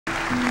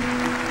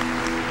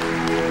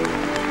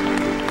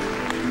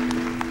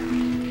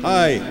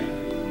Hi,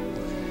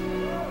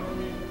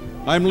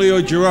 I'm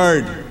Leo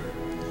Gerard.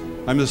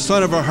 I'm the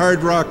son of a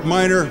hard rock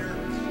miner,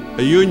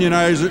 a union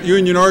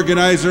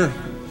organizer,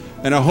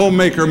 and a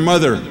homemaker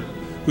mother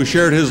who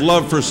shared his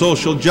love for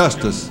social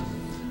justice.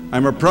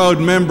 I'm a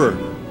proud member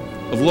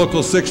of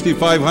Local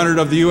 6500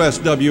 of the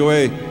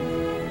USWA.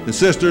 And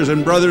sisters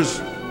and brothers,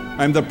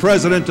 I'm the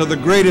president of the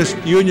greatest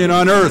union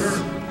on earth.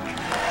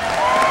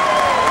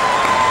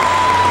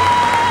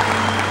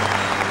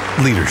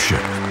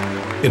 Leadership.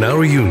 In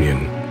our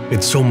union,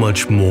 it's so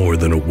much more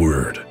than a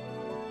word.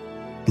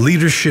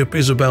 Leadership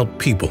is about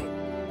people.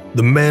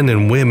 The men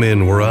and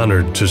women we're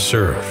honored to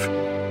serve,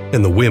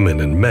 and the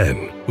women and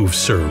men who've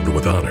served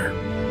with honor.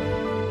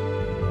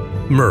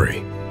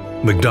 Murray,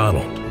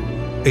 McDonald,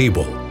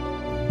 Abel,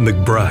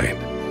 McBride,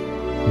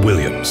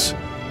 Williams,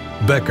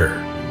 Becker,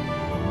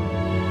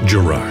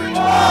 Gerard.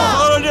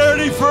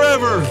 Solidarity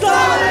forever!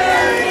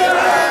 Solidarity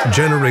forever!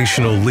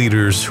 Generational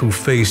leaders who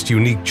faced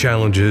unique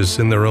challenges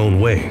in their own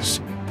ways,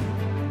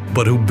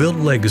 but who built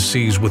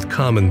legacies with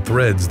common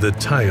threads that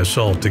tie us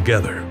all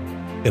together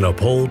and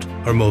uphold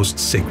our most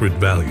sacred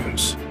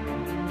values.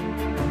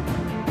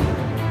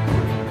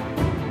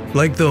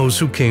 Like those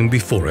who came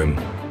before him,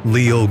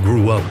 Leo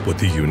grew up with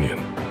the union.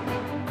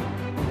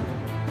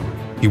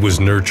 He was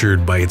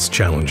nurtured by its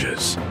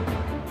challenges,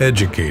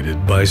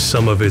 educated by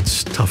some of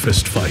its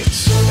toughest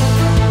fights.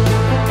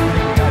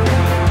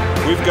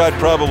 We've got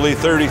probably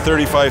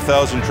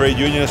 35,000 trade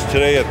unionists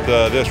today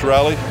at this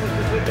rally,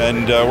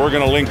 and we're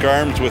going to link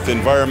arms with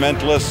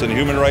environmentalists and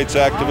human rights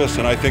activists,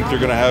 and I think they're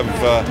going to have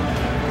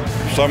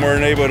somewhere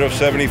in the neighborhood of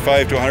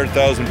 75 to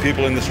 100,000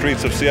 people in the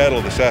streets of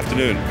Seattle this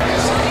afternoon.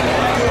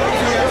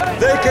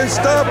 They can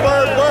stop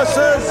our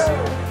buses,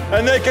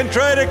 and they can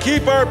try to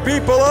keep our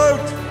people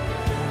out.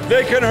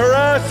 They can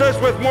harass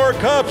us with more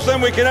cops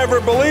than we can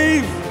ever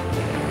believe,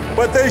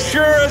 but they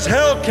sure as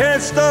hell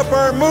can't stop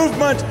our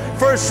movement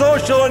for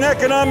social and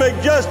economic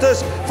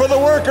justice for the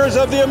workers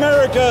of the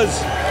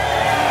Americas.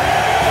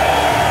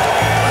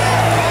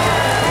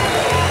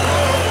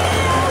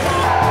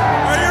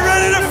 Are you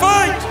ready to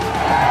fight?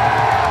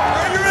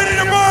 Are you ready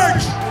to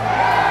march?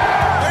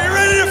 Are you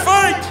ready to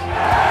fight?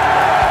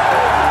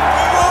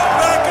 We won't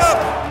back up.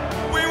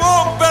 We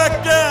won't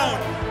back down.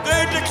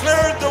 They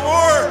declared the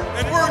war,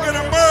 and we're going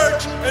to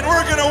march, and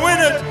we're going to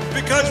win it,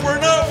 because we're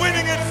not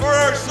winning it for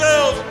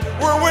ourselves.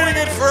 We're winning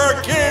it for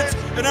our kids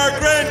and our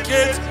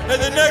grandkids and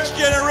the next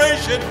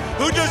generation,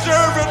 who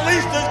deserve at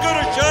least as good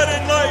a shot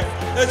in life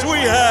as we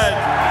had.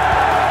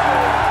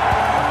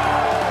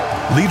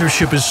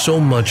 Leadership is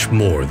so much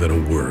more than a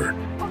word.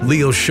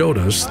 Leo showed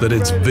us that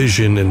it's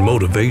vision and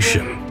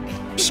motivation,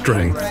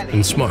 strength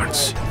and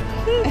smarts.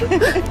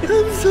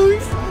 I'm so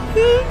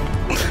excited.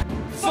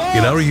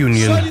 In our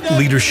union,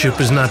 leadership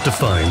is not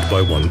defined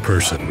by one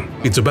person.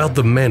 It's about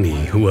the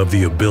many who have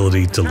the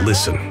ability to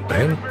listen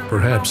and,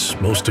 perhaps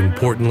most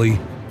importantly,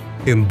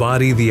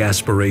 embody the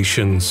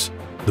aspirations,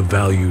 the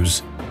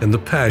values, and the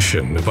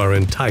passion of our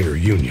entire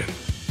union.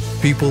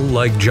 People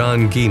like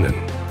Jon Geenen,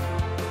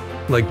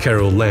 like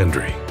Carol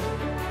Landry,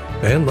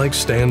 and like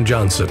Stan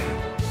Johnson.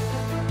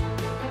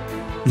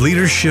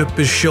 Leadership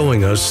is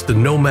showing us that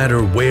no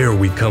matter where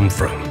we come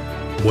from,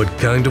 what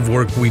kind of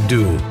work we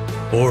do,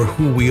 or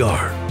who we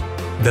are,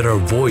 that our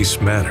voice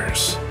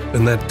matters,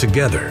 and that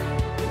together,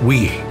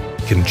 we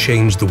can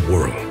change the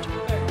world.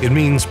 It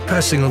means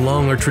passing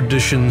along our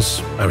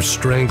traditions, our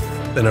strength,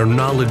 and our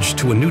knowledge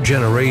to a new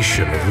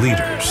generation of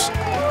leaders.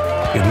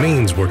 It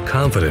means we're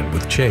confident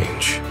with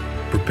change,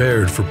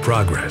 prepared for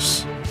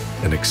progress,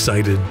 and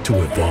excited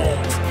to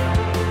evolve.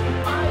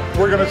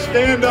 We're going to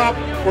stand up,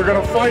 we're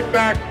going to fight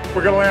back,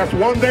 we're going to last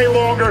one day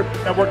longer,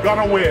 and we're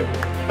going to win.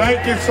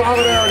 Thank you,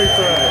 Solidarity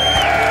forever.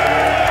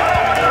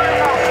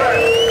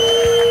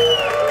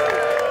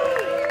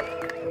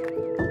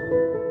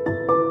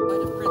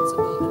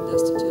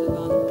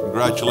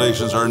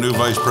 Congratulations, our new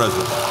Vice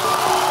President.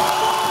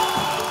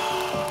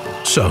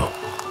 So,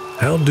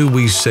 how do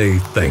we say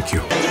thank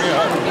you?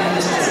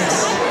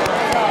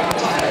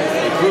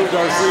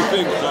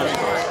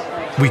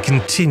 We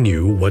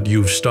continue what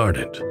you've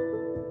started.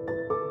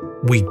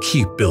 We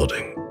keep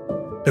building.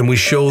 And we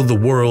show the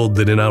world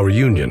that in our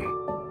union,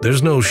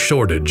 there's no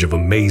shortage of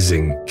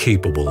amazing,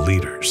 capable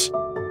leaders.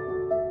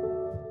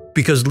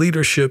 Because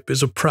leadership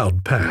is a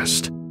proud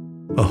past,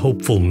 a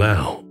hopeful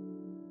now,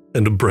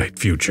 and a bright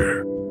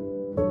future.